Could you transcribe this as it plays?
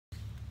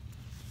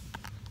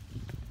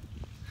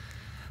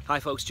Hi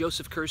folks,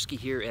 Joseph Kursky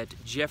here at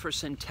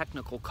Jefferson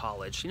Technical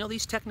College. You know,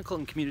 these technical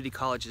and community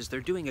colleges,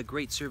 they're doing a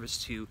great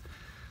service to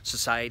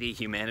society,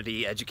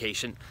 humanity,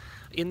 education.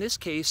 In this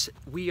case,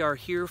 we are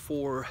here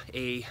for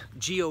a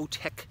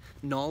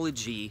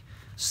geotechnology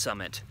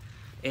summit.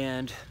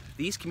 And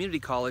these community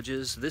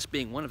colleges, this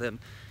being one of them,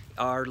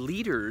 are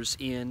leaders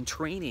in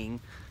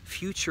training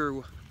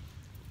future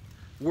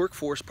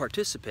workforce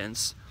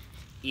participants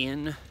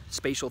in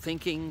spatial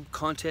thinking,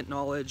 content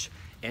knowledge,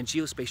 and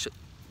geospatial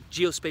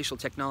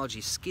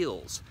technology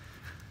skills,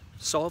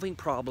 solving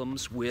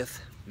problems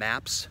with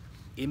maps,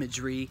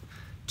 imagery,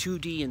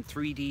 2D and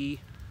 3D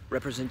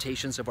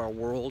representations of our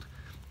world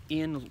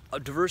in a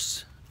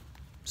diverse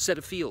set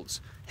of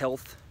fields: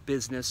 health,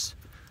 business,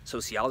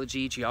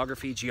 sociology,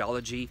 geography,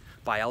 geology,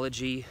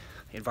 biology,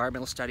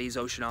 environmental studies,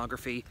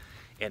 oceanography,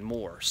 and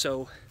more.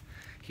 So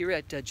here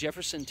at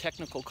Jefferson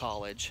Technical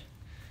College,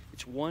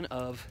 it's one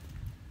of,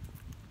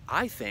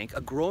 I think,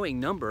 a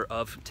growing number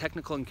of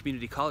technical and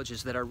community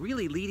colleges that are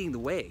really leading the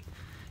way.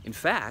 In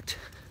fact,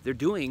 they're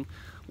doing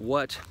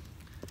what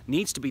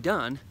needs to be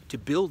done to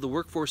build the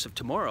workforce of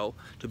tomorrow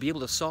to be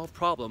able to solve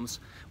problems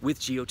with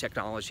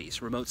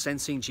geotechnologies, remote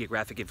sensing,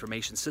 geographic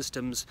information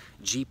systems,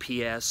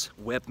 GPS,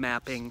 web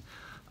mapping,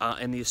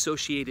 and the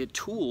associated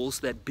tools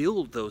that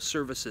build those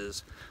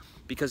services.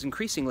 Because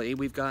increasingly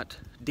we've got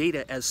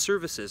data as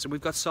services and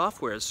we've got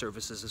software as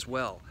services as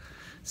well.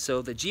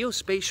 So the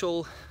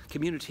geospatial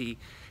community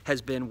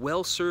has been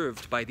well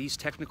served by these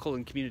technical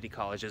and community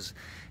colleges,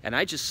 and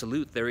I just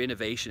salute their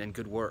innovation and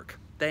good work.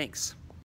 Thanks.